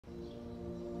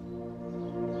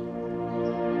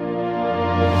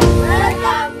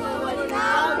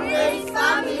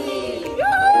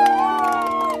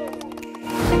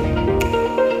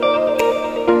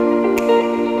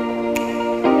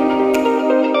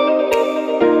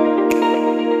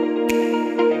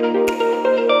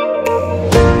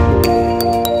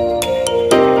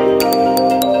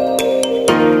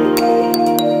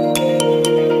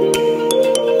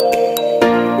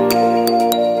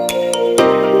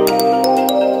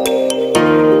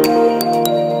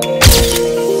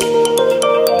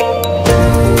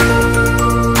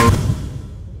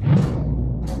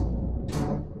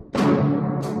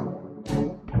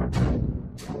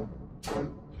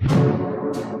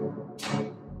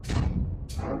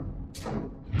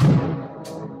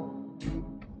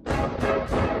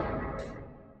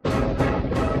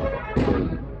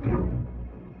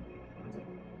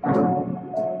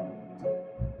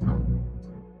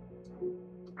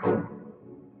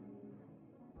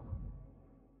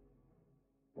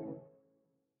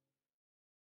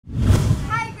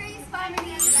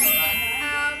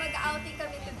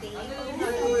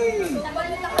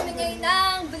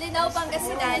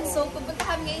So, pupunta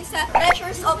kami ngayon sa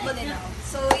Treasures of Bolinao.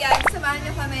 So, yan, samahan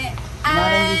niyo kami.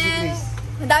 And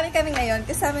madami kami ngayon.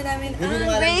 Kasama namin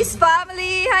ang Grace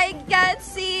family. Hi,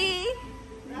 Gatsy!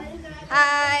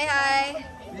 Hi!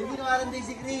 Baby, naman din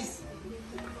si Chris.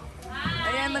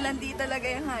 Ayan, malandi talaga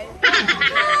yung hi.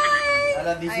 Hi!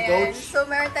 Malandi si Coach. So,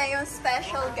 meron tayong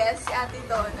special guest, si Ate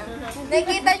Donna.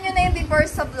 Nakita nyo na yung before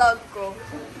sa vlog ko.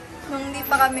 Nung hindi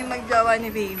pa kami magjawa ni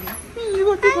Baby.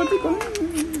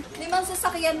 Limang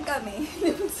sasakyan kami.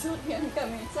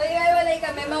 So, iwalay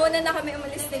kami. Mauna na kami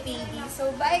umalis ni Baby.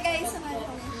 So, bye guys!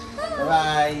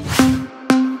 Bye!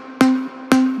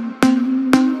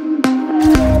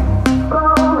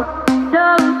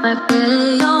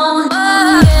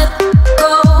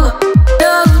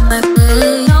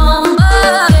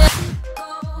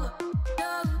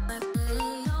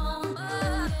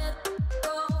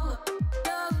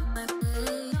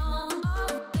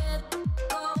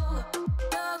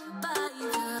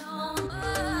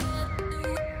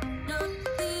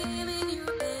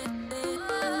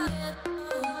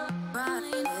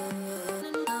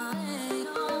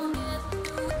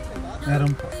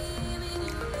 Meron po.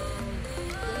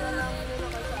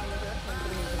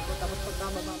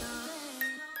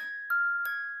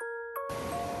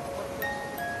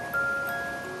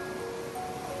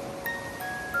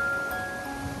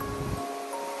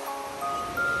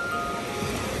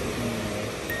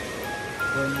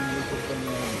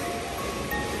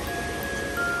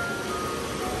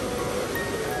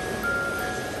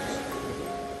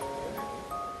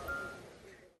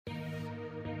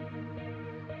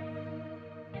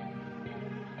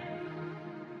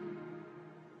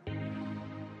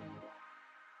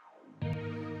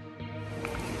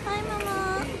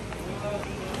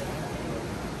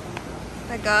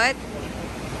 Tagot?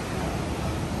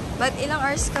 Ba't ilang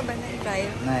hours ka ba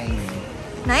na-drive?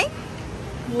 9. 9?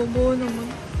 Bobo naman.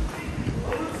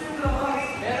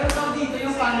 Meron daw dito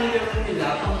yung family room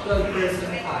nila, pang 12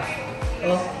 person cash.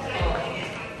 Oh.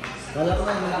 Wala ko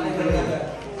na yung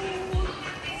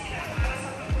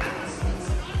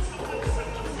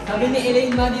Sabi ni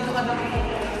Elaine ma, dito ka daw.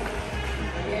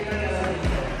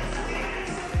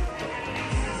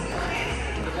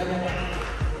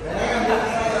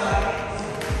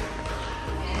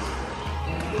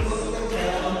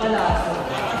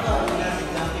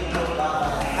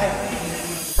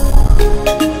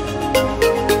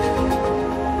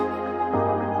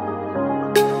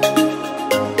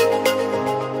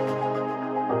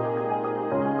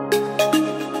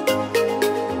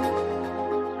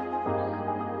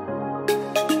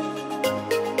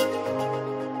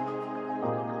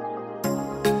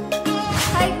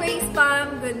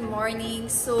 Good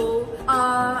morning. So,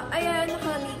 ayan,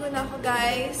 nakaligo na ako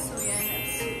guys. So, yan,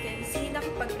 as you can see,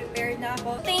 nakapag-prepare na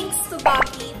ako. Thanks to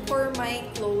Baki for my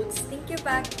clothes. Thank you,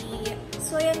 Baki.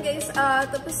 So, ayan guys,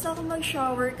 tapos na ako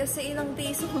mag-shower kasi ilang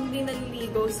days akong hindi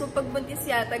naliligo. So, pag buntis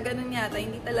yata, ganun yata,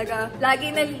 hindi talaga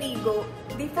lagi naliligo.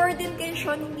 Before din kay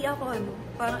Sean, hindi ako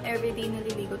parang everyday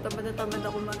naliligo. Tamad na tamad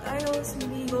ako mag-ayos,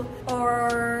 maligo. Or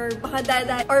baka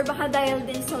dahil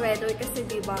din sa weather kasi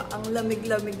diba, ang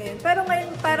lamig-lamig ngayon. Pero ngayon,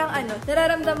 parang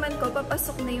nararamdaman ko,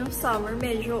 papasok na yung summer,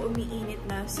 medyo umiinit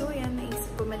na. So, yan,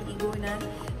 naisip ko maligo na.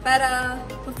 Para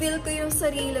ma-feel ko yung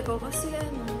sarili ko kasi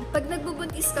pag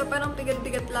nagbubuntis ka, parang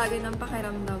bigat-bigat lagi ng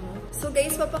pakiramdam mo. So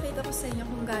guys, papakita ko sa inyo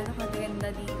kung gaano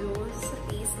kaganda dito sa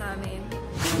place namin.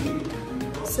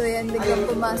 So yan,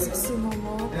 biglang pumasok si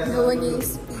Momo. Gawa niya yung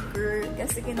speaker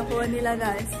kasi kinukuha nila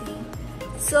Lassie.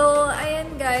 So,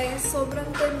 ayan guys, sobrang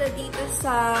ganda dito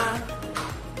sa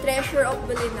Treasure of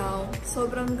Bolinao.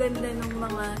 Sobrang ganda ng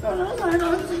mga... Ayun,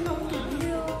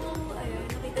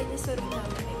 nakita niyo sa room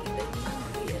namin.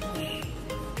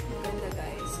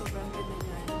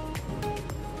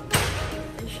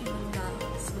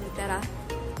 Tara,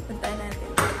 puntahan natin.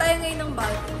 Punta tayo ngayon ng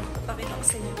balcony. Papakita ko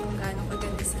sa inyo kung gaano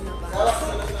kaganda sa labas.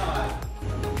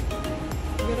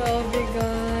 Grabe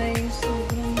guys,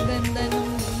 sobrang ganda ng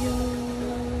view.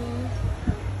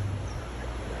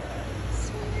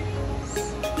 So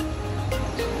nice.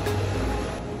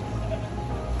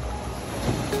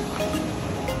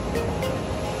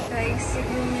 Guys,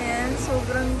 yun yan.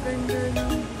 Sobrang ganda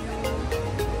ng view.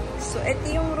 So, ito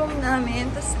yung room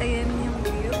namin. Tapos, ayan yung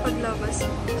view. Paglabas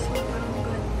mo. Sobrang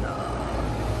ganda.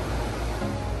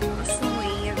 Tapos,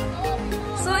 wave.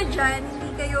 So, dyan, hindi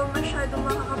kayo masyadong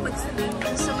makakapagsabihin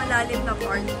dun sa malalim na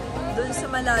part. Dun sa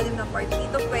malalim na part.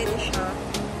 Dito pwede siya.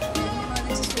 Ayan yung mga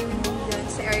nagsiswimming dyan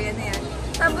sa area na yan.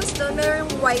 Tapos, doon,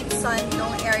 mayroong white sand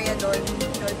yung area doon.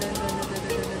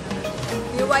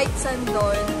 Yung white sand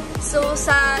doon. So,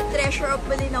 sa Treasure of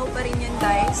Bolinao pa rin yun,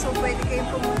 guys. So, pwede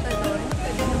kayong pumunta doon.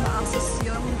 Pwede nyo ma-access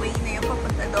yung way na yung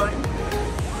papunta doon.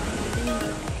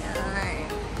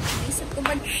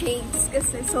 mag-shades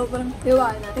kasi sobrang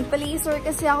liwanag. Nagpa-laser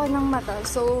kasi ako ng mata.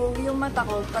 So, yung mata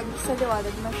ko, pag sa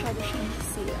liwanag, masyado siyang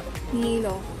silaw.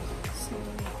 Hilo. So,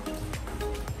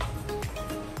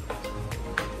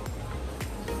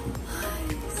 ay,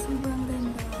 sobrang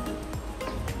ganda.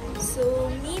 So,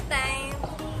 me time.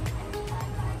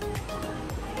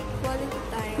 Quality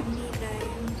time, me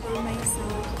time for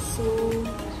myself. So,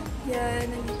 yan,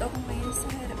 nandito ako ngayon sa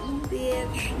harap ng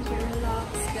beach.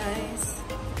 Nag-relax, guys.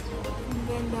 Ang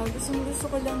ganda. Gusto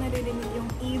ko lang naririnig yung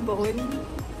ibon.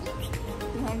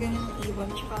 Mga ganun yung ibon.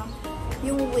 Tsaka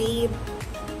yung wave.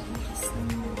 Lakas ng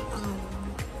alon.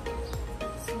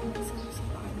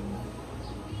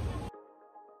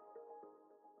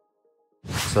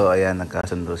 So, ayan,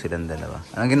 nagkasundo silang dalawa.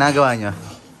 Anong ginagawa nyo?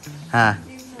 Ha?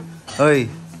 Hoy!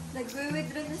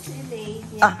 Nag-withdraw na sila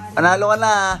eh. Ah, panalo ka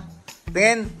na.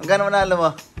 Tingin, magkano manalo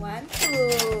mo? 1,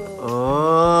 2.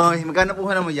 Oh, magkano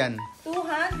puhunan mo dyan?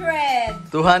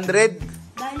 200. 200?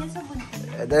 Dahil sa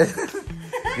buntis.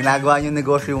 Ginagawa nyo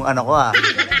negosyo yung ano ko ah.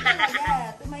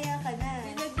 Talaga, tumaya ka na.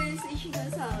 May nag-message na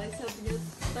sa akin, sabi niya,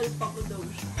 talpa ko daw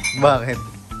siya. Bakit?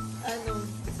 Ano,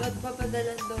 ba't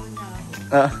papadalan daw niya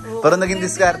ako? Ah, pero naging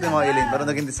diskarte mo, Eileen. Pero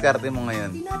naging diskarte mo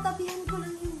ngayon. Tinatabihan ko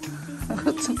lang yung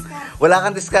buntis. Wala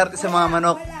kang diskarte sa mga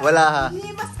manok. Wala ha.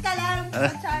 Limas ka lang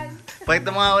sa chan.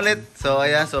 Pakita mo nga ulit. So,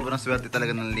 ayan. Sobrang swerte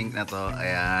talaga ng link na to.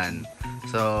 Ayan.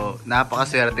 So,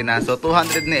 napakaswerte na. So,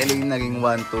 200 na Eileen naging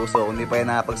 1-2. So, kung di pa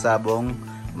yan nakapagsabong,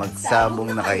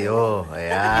 magsabong na kayo.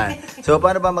 Ayan. So,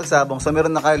 paano ba magsabong? So,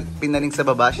 meron pinalink sa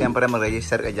baba. Siyempre,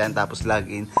 mag-register ka dyan. Tapos,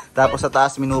 login. Tapos, sa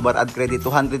taas, minubar, add credit.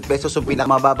 200 pesos. So,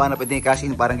 pinakamababa na pwede cash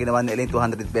in. Parang ginawa ni Eileen,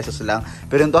 200 pesos lang.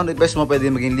 Pero yung 200 pesos mo, pwede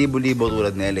maging libo-libo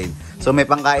tulad ni Eileen. So, may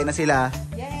pangkain na sila.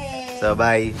 Yay! So,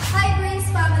 bye. Hi, Grace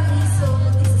family. So,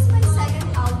 this is my second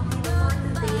outing for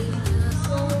today.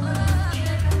 So,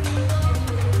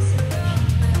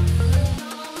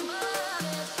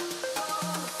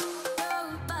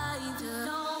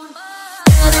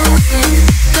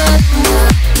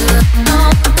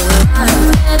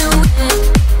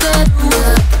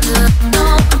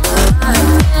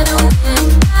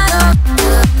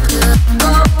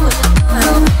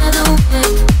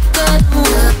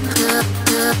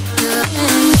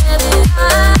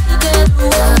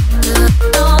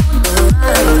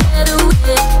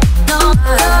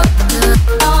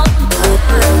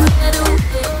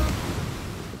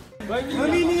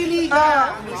 Nalilili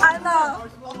ka! ano?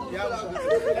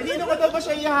 Kanino ka daw ba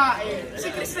siya ihahain? Si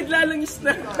Chris naglalangis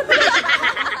na.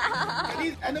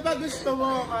 Ano ba gusto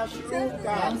mo? Mushroom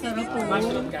ka? Ang sarap po.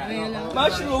 Mushroom ka.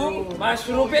 Mushroom?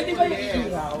 Mushroom? Pwede ba yung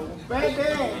ihaw? Pwede!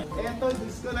 Eto,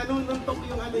 Diyos ko, nanununtok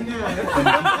yung ano niya.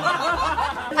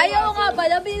 Ayaw nga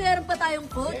pala, meron pa tayong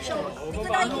coach. Hindi ko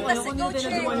nakikita si coach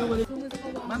eh.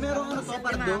 Meron ano to,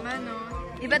 pardo?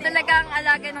 Iba talaga ang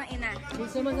alaga ng ina.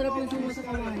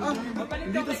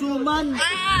 Hindi to suman.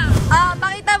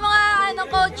 Pakita mo nga, ano,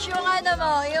 coach, yung ano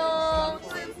mo, yung...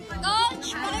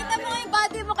 Coach, pakita mo yung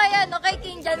body mo kay, ano, kay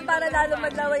King Jan para lalo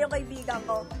maglawa yung kaibigan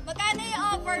ko. Magkano yung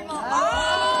offer mo?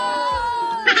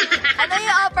 Ano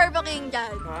yung offer mo, King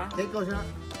Jan? Kay Coach na.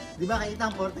 Di ba kita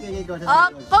ang porte kay Coach?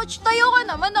 Coach, tayo ka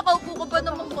naman. Nakaupo ka ba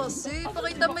naman kasi?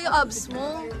 Pakita mo yung abs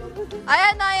mo.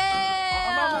 Ayan, ayan.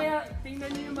 Mamaya, tingnan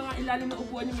niyo yung mga ilalim na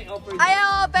upuan niyo may offer.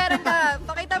 Ayaw, pero ka.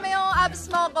 Pakita mo yung abs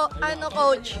mo, ano,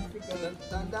 coach.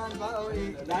 Tandaan ba?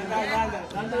 Pababa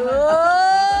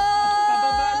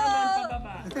naman,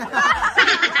 pababa. Oh,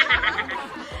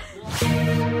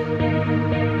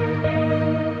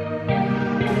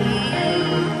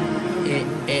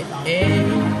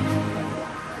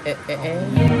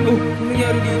 ano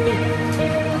nangyari dito?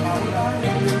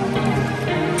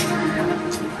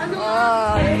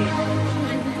 Ay.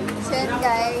 So yan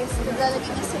guys,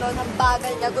 naglalagay na sila ng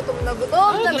bagay na gutom na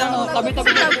gutom. Gutom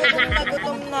na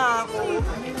gutom na ako.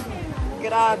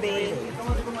 Grabe.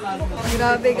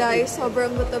 Grabe guys,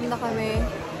 sobrang gutom na kami.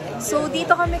 So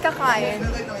dito kami kakain.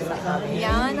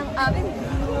 Yan ang aming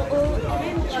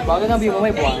Bago na bibo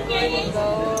may buwan.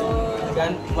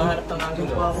 Maharap ng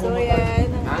angulo. So yan,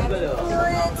 ang aming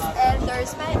parents and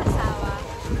there's my asawa.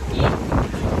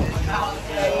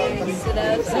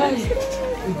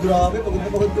 Grabe,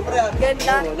 pagod ko pa rin.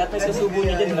 Ganda. Lahat ng susubo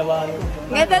niya dyan, nawahan ko.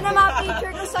 Ganda na mga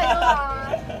picture ko sa'yo ha.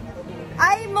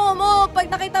 Ay, Momo, pag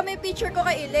nakita mo yung picture ko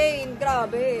kay Elaine,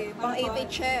 grabe, pang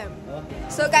 8HM.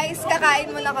 So guys, kakain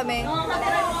muna kami.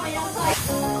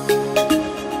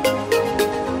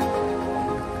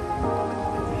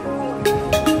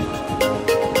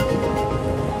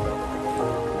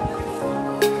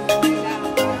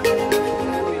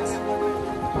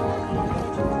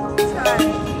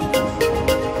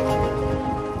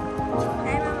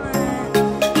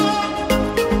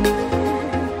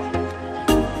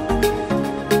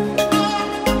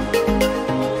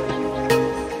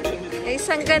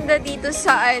 ganda dito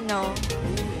sa ano,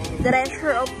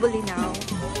 Treasure of Bolinao.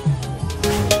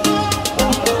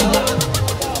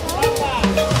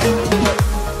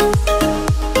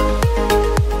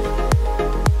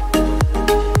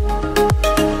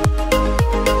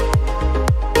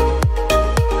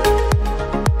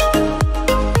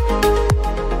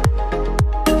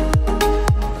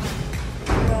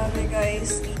 Grabe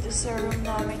guys, dito sa room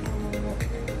namin yung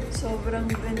sobrang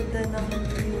ganda ng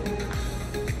view.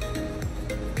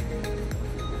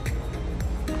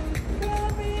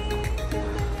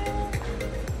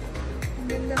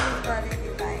 Quality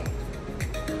time.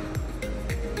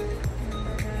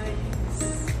 Nice.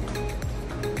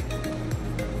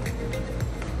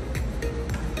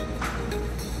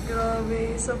 Grabe,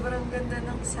 sobrang ganda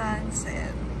ng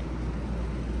sunset.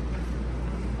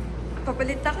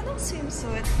 Papalit ka ng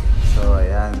swimsuit. So,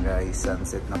 ayan guys,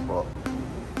 sunset na po.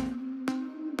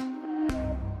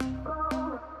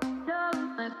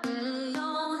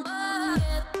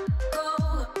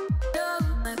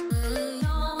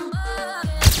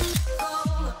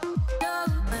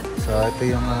 So, ito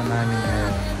yung mga namin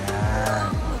ngayon.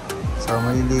 Ayan. So,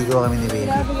 maliligo kami ni baby.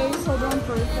 Grabe guys, sobrang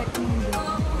perfect ng view.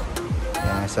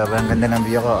 Ayan, sobrang ganda ng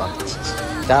view ko.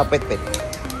 Tsaka pet-pet.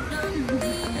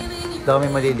 Ito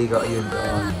kami maliligo. Ayun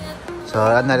doon. So,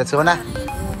 ano, let's go na.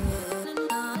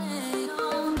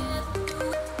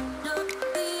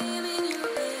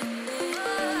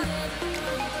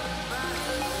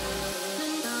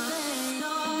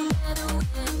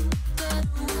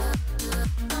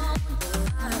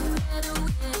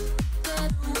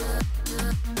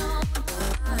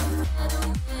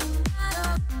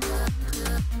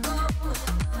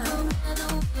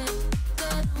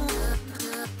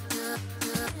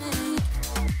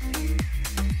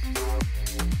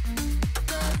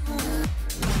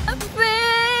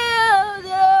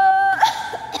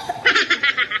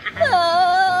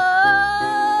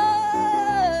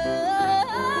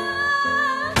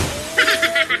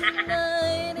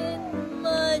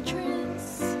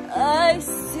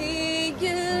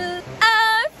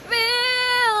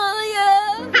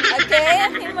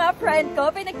 Friend ko,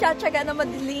 pinagtsatsaga na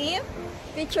madilim.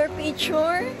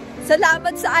 Picture.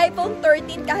 Salamat sa iPhone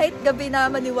 13 kahit gabi na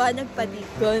maliwanag pa di.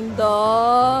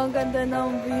 Ganda ng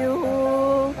view.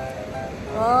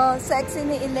 Oh, sexy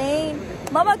ni Elaine.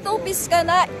 Mama, mag-2-piece ka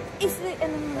na.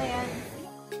 Ano na yan?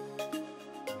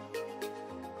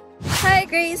 Hi,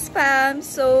 Grace Fam.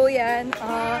 So, yan.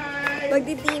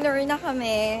 Magdi-dinner na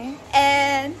kami.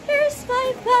 And here's my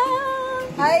fam.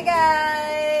 Hi,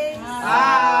 guys.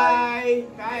 Hi!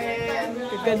 Kain!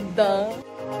 Ganda.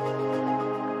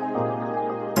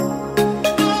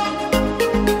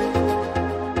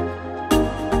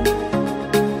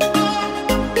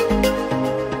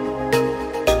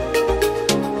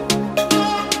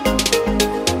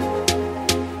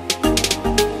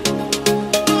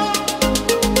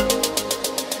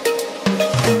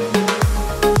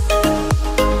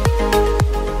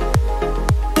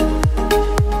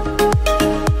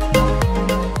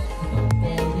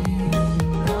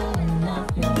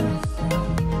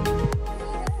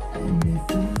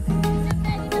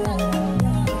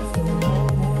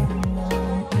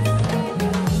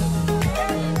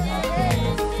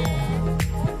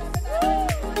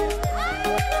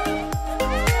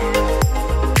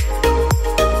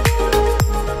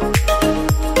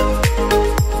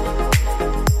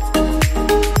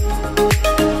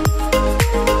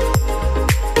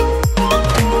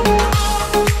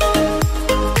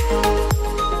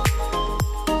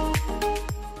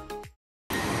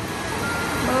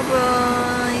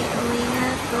 Bye-bye. Uwi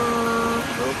na to.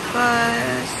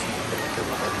 Bukas.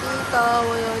 Makikita.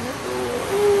 Wala na to.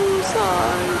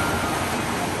 Saan?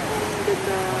 Ang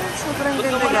ganda. Sobrang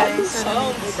ganda guys. Sana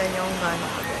nakikita niyo kung gaano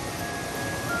kaganda.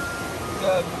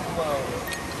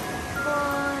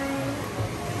 Bye.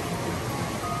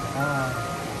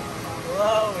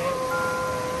 Wow!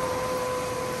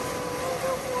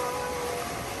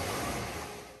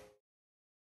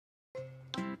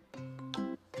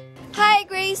 Hi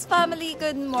Grace family,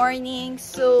 good morning.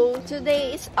 So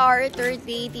today is our third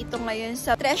day dito ngayon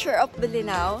sa Treasure of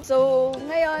Bolinao. So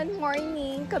ngayon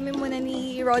morning kami muna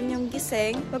ni Ron yung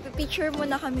gising. Magpipicture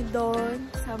muna kami doon.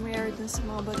 Somewhere doon sa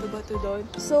mga bato-bato doon.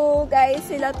 So guys,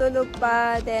 sila tulog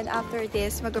pa. Then after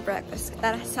this, mag-breakfast.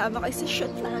 Tara, sama kayo sa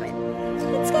shoot namin.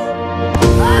 Let's go!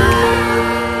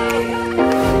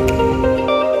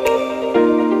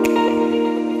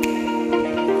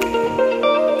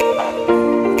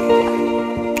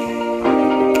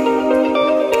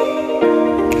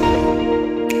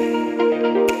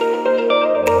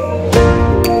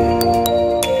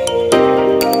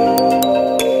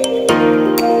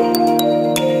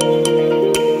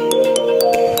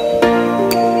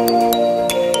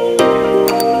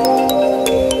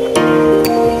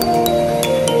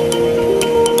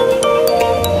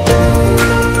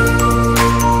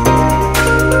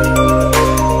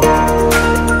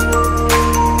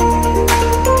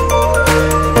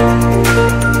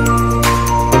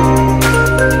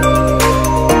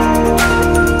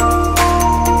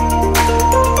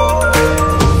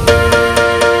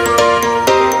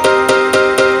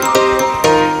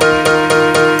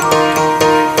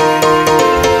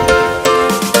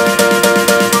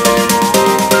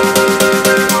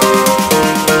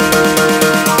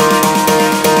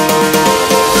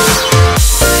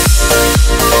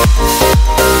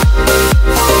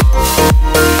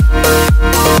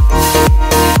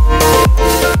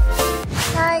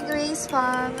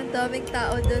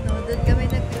 doon kami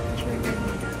nag-picture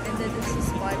kanina. Ganda doon sa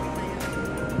spot na yun.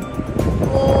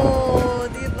 Oh,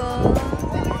 diba?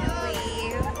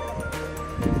 Wave.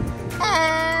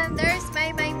 And there's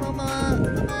my mama.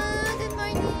 Mama, good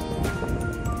morning.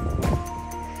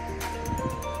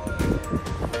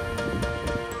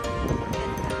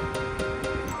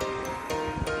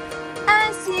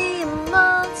 I see a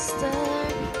monster.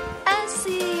 I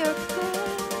see your face.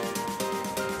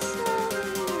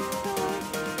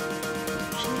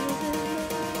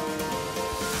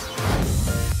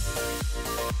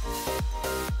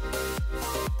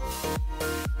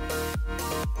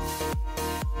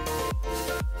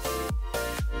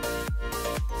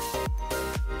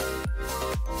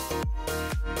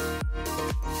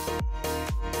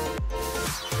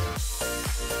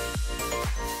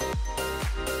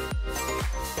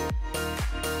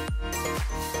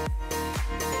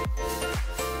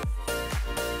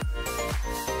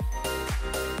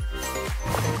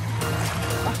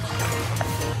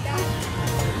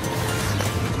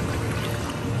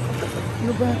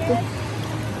 Ano ba ito?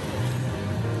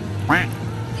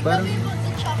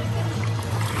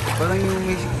 Parang yung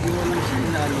may walang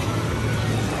sinalo.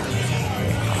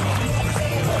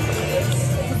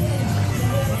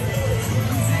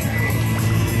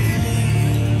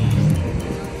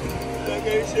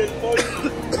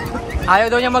 Ayaw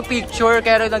daw niya mag-picture,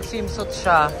 kaya nag-swimsuit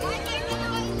siya.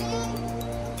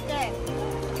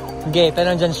 Okay,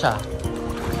 pero nandyan siya.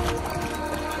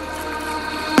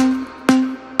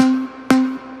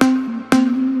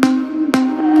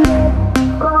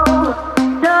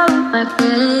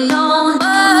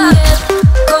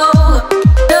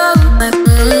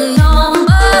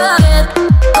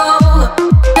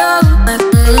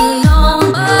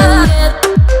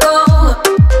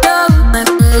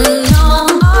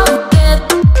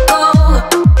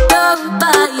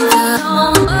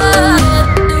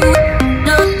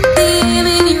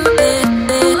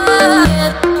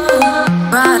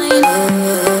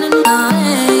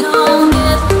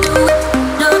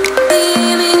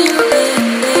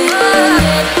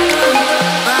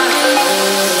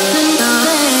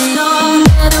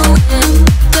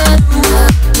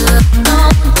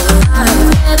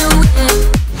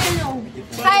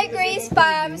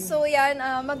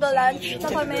 Mag-lunch na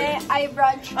kami. Ay,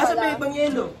 brunch pala. Asa ba ibang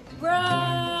yelo?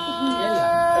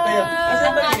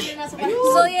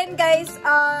 So, yan guys.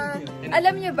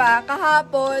 Alam niyo ba,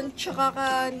 kahapon, tsaka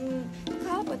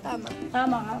kahapon, tama.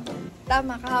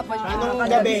 Tama, kahapon. Anong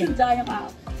gabi?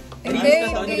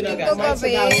 Hindi ito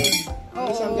gabi.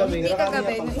 Isang gabi. Hindi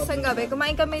kagabi. Isang gabi.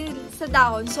 Kumain kami sa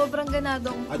dahon. Sobrang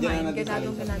ganadong kumain.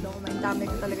 Ganadong kumain. Dami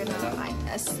ko talaga nakakain.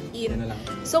 As in.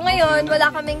 So ngayon, wala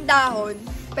kaming dahon.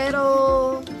 Pero...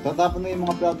 Tatapon na yung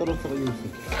mga plato rin sa kuyusi.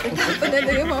 Tatapon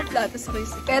na yung mga plato sa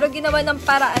kuyusi. Pero ginawa ng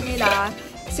paraan nila.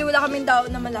 Kasi wala kaming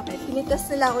dahon na malaki.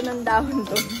 Pinitas nila ako ng dahon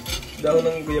doon. Dahon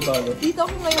ng guyabano. Dito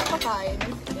ako ngayon kakain.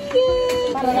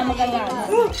 Para na maganda.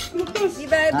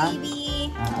 Diba,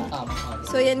 baby?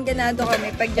 So, yan ganado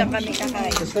kami. Pag dyan kami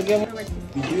kakain.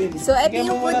 So, eto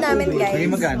yung food namin, guys.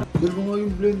 May magano? Dul mo nga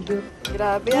yung blender.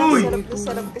 Grabe, ang sarap na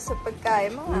sarap ka sa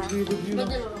pagkain mo, ha?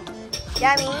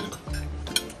 Yummy?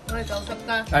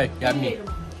 Ay, yummy.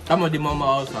 Tama, di mo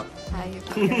makausap. Ayun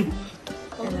ka.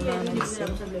 Ano naman isa?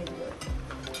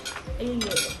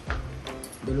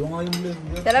 Dalawa nga yung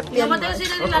blender. Sarap yan. Matagal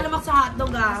sila nilalamak sa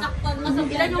hotdog, ha?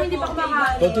 Ilan yung hindi pa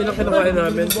kumakain? Kunti lang kinakain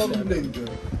namin.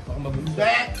 Baka mabunda.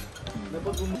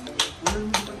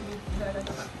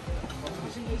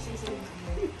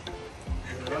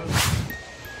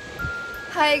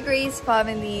 Hi, Grace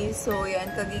family. So, yan.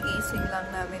 Kagigising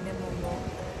lang namin ni Momo.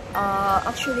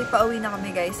 Actually, pauwi na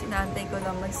kami, guys. Inaantay ko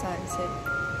lang mag-sunset.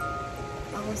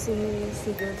 Ako si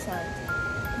Girl Sunset.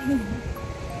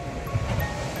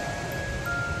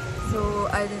 So,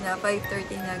 ano na,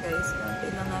 5:30 na, guys.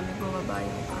 Naantay lang namin bumaba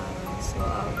yung araw. So,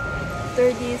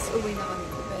 after this, uwi na kami.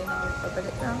 Kaya na kami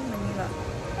pabalik ng Manila.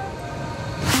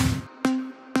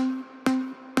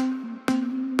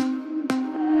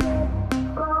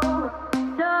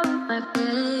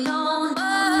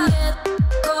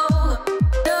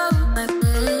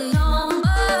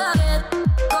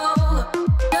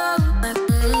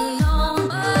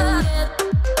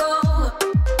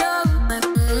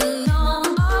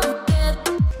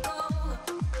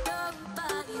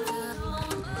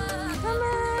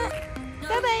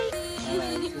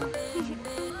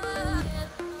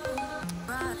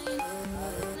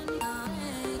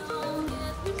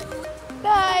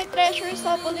 Bye, treasures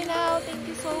sa Bolinao. Thank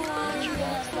you so much. We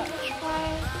have so much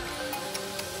fun.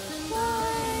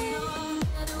 Bye.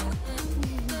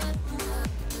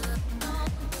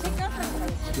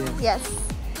 Yes.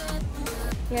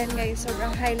 Yan guys,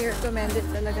 sobrang highly recommended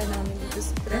talaga namin dito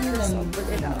sa Treasures of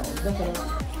Bolinao.